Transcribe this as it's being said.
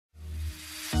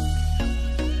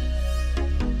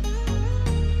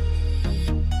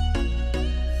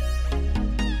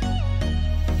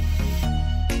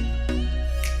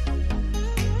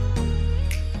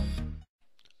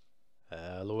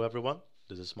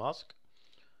is Mask.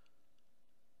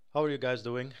 How are you guys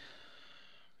doing?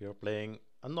 We are playing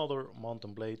another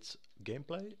Mount&blade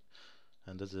gameplay,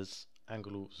 and this is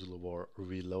Anglo Zulu War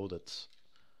Reloaded.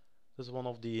 This is one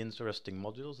of the interesting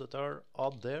modules that are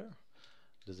out there.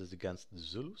 This is against the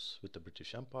Zulus with the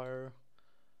British Empire.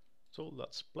 So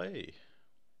let's play.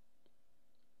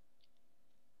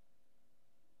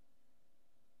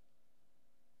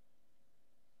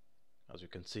 As you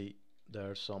can see,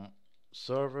 there are some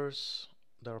servers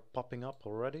that are popping up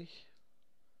already.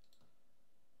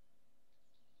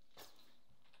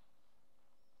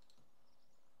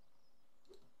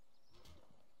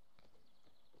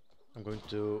 I'm going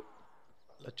to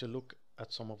let you look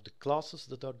at some of the classes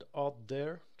that are out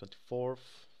there. 24th,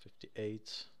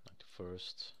 58th,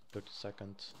 91st,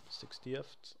 32nd,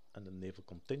 60th, and the naval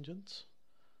contingent.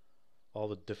 All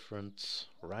the different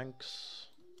ranks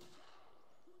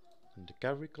in the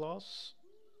cavalry class.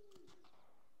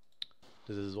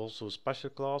 This is also a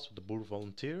special class with the Boer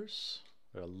volunteers.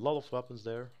 There are a lot of weapons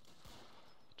there.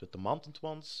 But with the mounted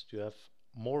ones, you have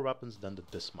more weapons than the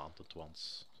dismounted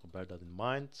ones. So bear that in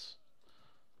mind.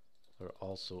 There are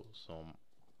also some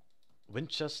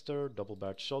Winchester,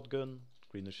 double-barreled shotgun,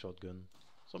 greener shotgun,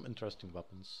 some interesting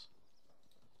weapons.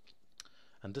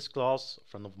 And this class, a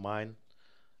friend of mine,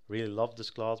 really loved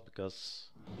this class because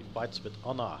he fights with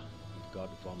honor, with Guard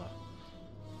of Honor,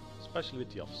 especially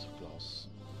with the officer class.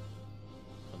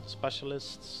 And the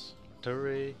specialists,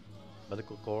 artillery,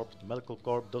 medical corps. The medical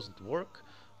corps doesn't work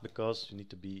because you need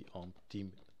to be on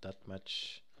team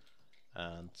deathmatch,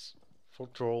 and for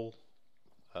troll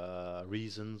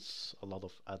reasons a lot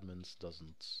of admins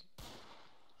doesn't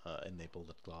enable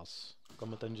that class.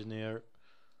 Combat engineer,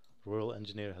 royal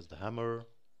engineer has the hammer,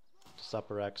 the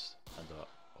sapper axe, and the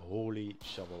holy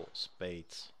shovel spade.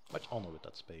 Much honor with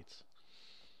that spade.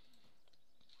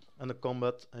 And the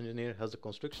combat engineer has the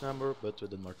construction hammer, but with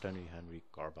the Martini Henry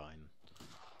carbine.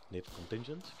 Naval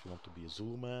contingent, if you want to be a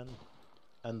Zulu man.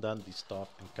 And then the staff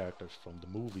and characters from the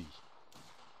movie.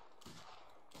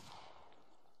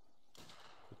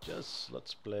 But just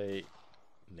let's play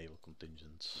naval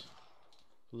contingent.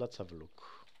 Let's have a look.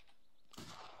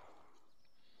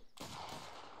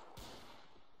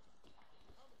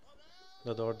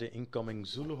 That are the incoming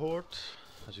Zulu horde.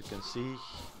 As you can see,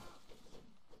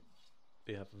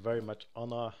 they have very much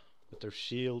honor with their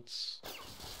shields.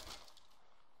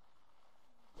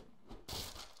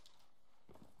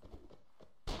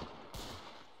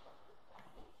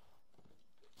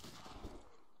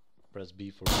 Press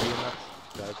B for bayonet.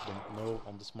 If you guys don't know,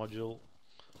 on this module,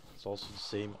 it's also the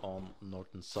same on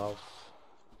north and south.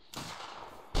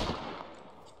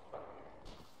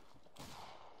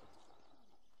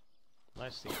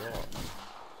 Nicely done.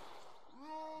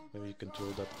 Maybe you can throw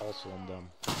that also on them.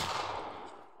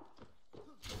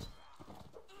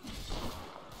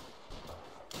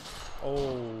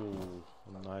 Oh,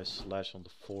 a nice slash on the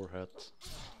forehead,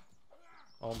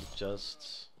 on the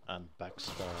chest, and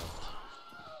backstabbed.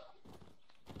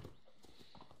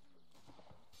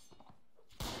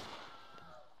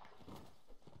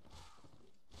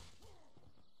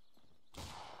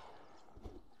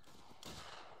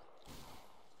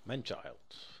 Man-child,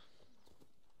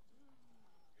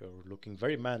 you're looking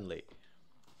very manly.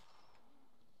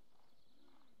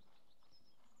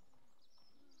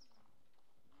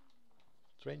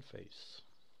 Train face.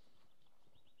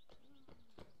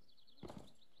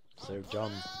 Sir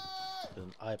John with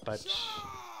an eye patch.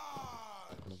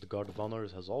 One of the Guard of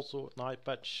Honors has also an eye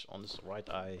patch on his right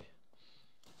eye.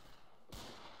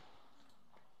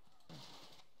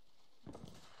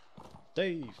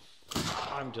 Dave!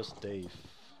 I'm just Dave.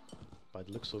 By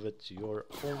the looks of it, you're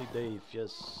only Dave,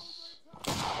 yes.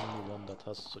 Only one that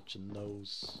has such a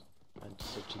nose and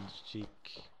such a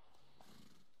cheek.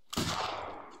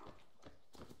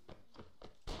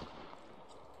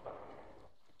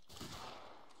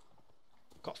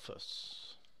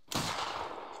 Coffers.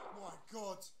 My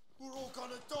God, we're all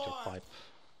gonna die. Your pipe.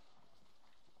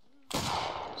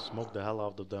 Smoke the hell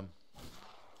out of them.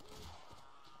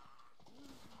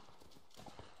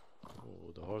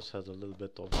 Oh, the horse has a little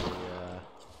bit of a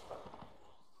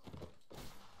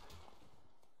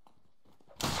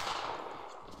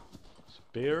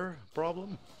spear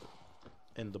problem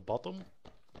in the bottom.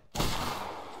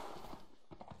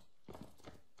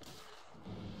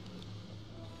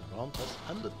 The round has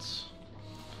ended.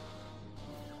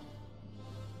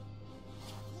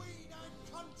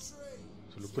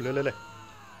 Zulupulelele.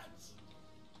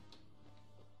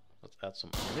 Let's add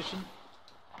some ammunition.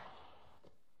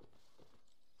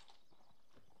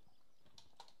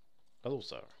 Hello,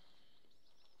 sir.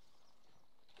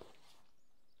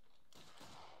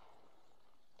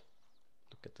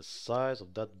 Look at the size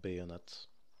of that bayonet.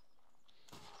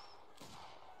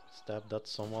 Stab that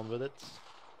someone with it.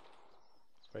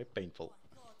 It's very painful.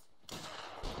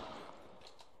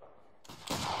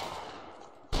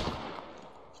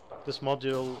 This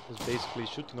module is basically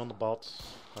shooting on the bots,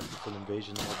 like the full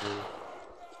invasion module.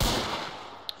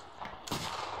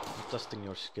 And testing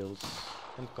your skills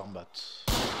in combat.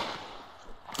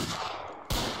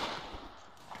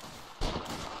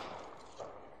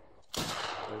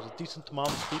 There's a decent amount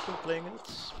of people playing it,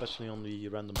 especially on the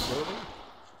random server.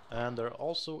 And there are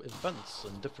also events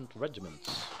in different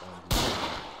regiments on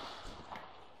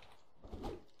the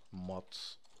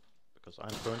mods. Because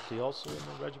I'm currently also in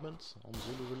a regiment on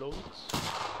Zulu Reloaded.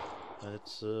 And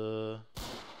it's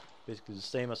basically the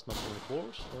same as Not Only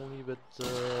Wars, only with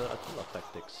Attila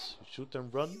tactics. You shoot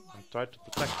and run and try to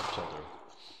protect each other.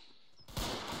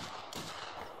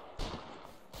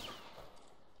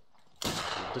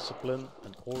 Discipline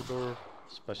and order,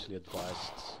 especially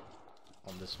advised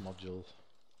on this module.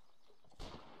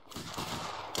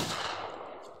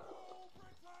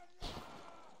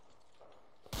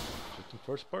 Shooting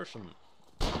first person.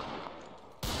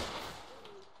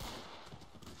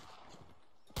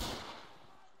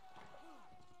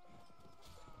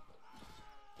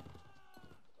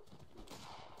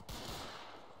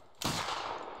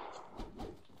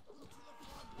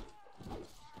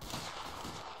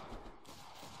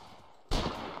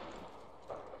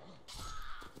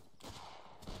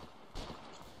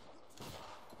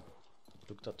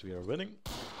 Look that we are winning.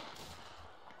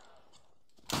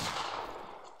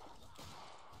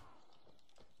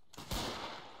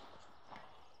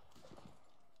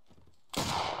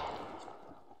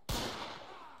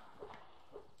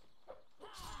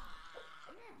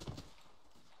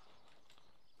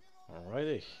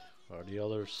 Alrighty, are the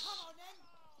others? Come on then.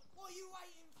 What are you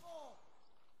waiting for?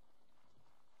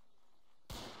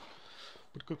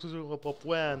 Porque toujours pas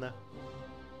buena.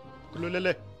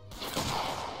 Kululele.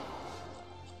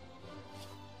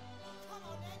 Come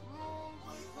on then. What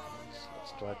are you waiting for?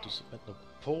 Let's try to submit the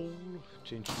poll,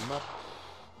 change the map.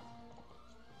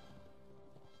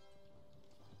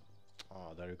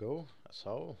 Ah, there you go. That's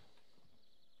how.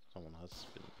 Someone has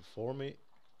been before me.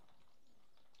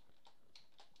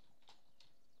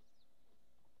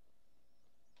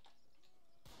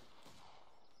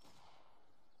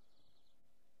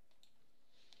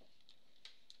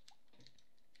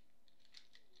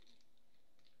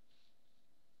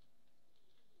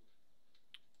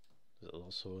 This is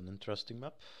also an interesting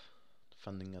map.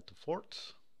 Defending at the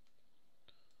fort.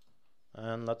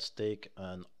 And let's take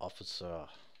an officer.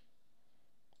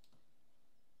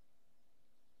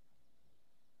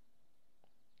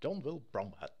 John Will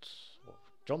Bromhead. Or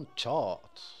John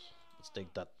Chart. Let's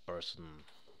take that person.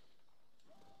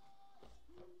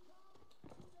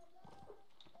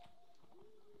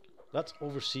 Let's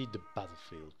oversee the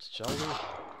battlefield, shall we? Give 'em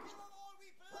all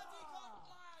we bloody got,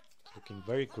 lads. Looking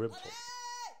very grim.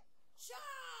 Charge!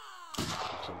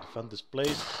 So defend this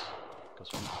place,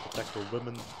 because we need to protect our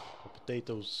women, our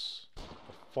potatoes,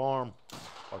 our farm,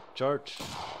 our church.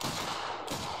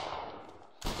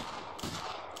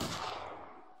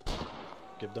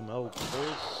 Give them help,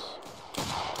 boys.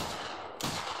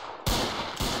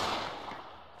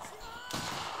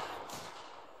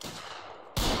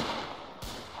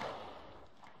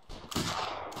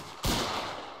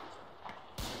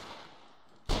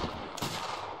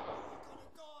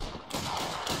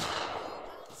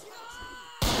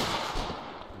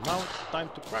 Now it's time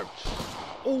to crouch.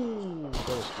 Oh, that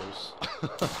was close.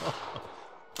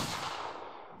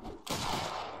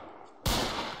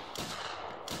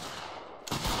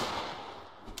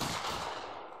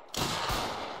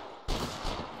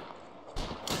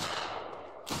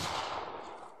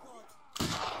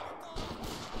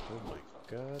 Oh my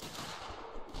god.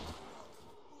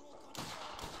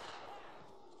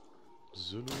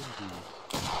 Zulu indeed.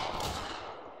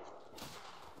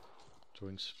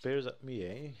 Throwing spears at me,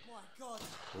 eh? My God,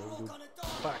 we're Throw all you gonna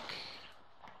die. back.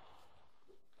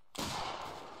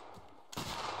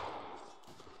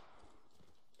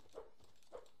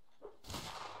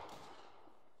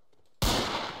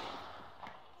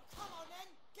 Come on then.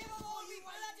 Give 'em all we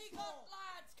bloody got,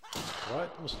 lads. Come on.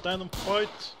 Right, we'll stand and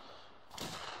fight.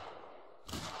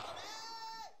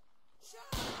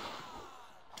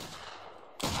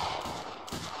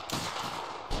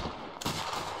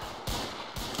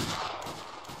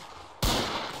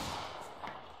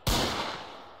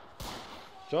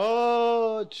 Charge!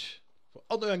 Charge! For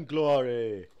honor and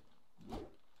glory!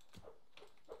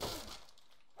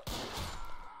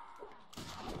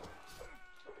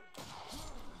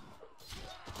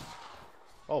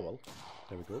 Oh well,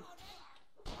 there we go. What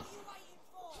are you waiting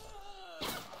for?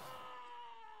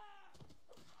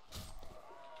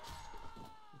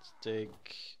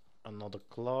 take another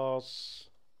class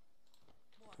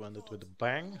to end it with a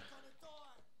bang.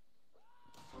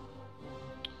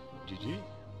 GG.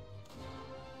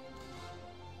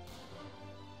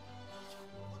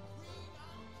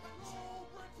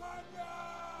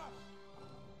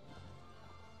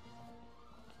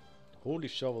 Holy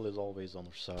Shovel is always on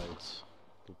our side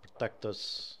to protect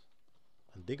us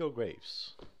and dig our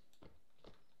graves.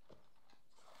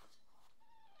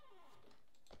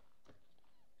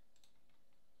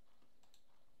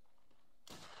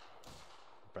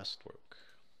 Breastwork.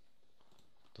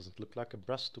 Doesn't look like a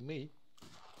breast to me.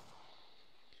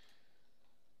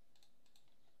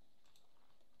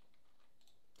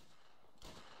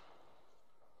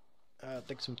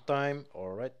 Take some time.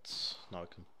 Alright, now I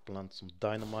can plant some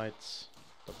dynamite.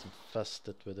 Let's infest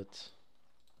it with it.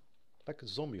 Like a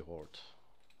zombie horde.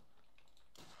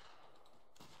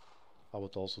 I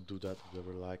would also do that if there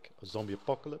were like a zombie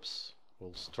apocalypse.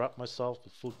 I'll strap myself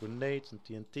with full grenades and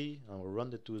TNT and I'll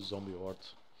run into a zombie horde.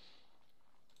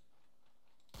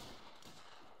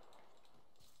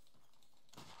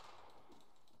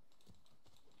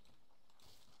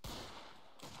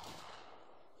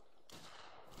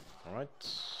 Alright.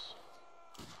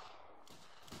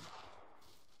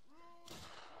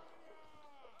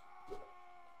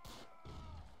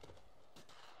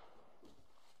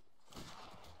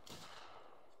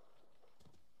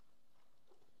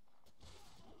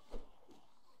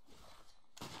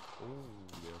 Oh,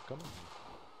 they're coming.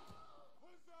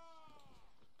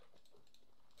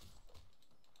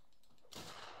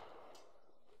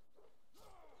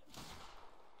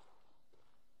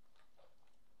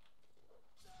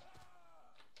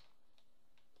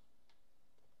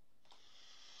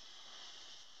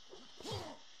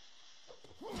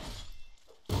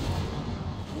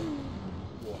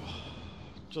 Whoa.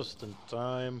 Just in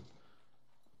time.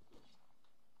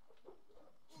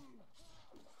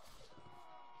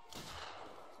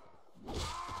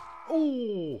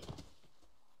 Oh!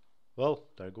 Well,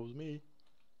 there goes me.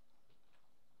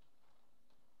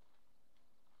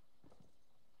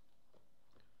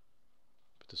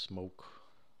 With the smoke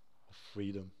of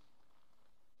freedom.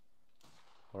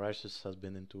 Our ashes has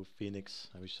been into a phoenix,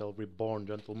 and we shall reborn,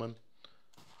 gentlemen.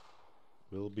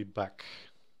 We'll be back.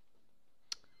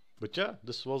 But yeah,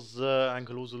 this was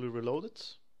Anglo Zulu Reloaded.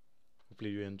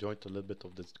 Hopefully you enjoyed a little bit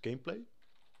of this gameplay.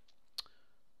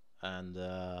 And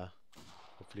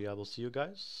hopefully I will see you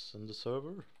guys in the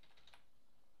server.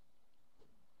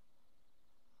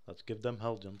 Let's give them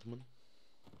hell, gentlemen.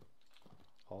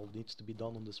 All needs to be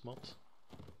done on this mod.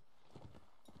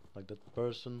 Like that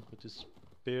person with his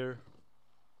spear.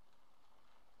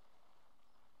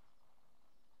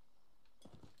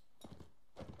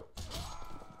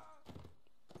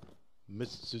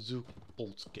 Miss Suzuki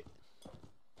Polski.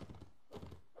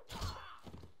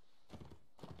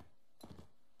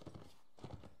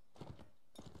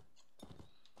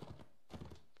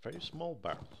 Very small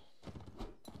barrel.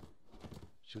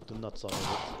 Shoot the nuts out of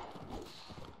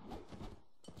it.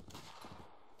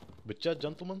 But yeah,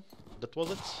 gentlemen, that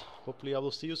was it. Hopefully I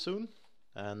will see you soon.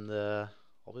 And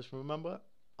always remember,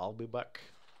 I'll be back.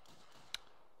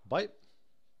 Bye.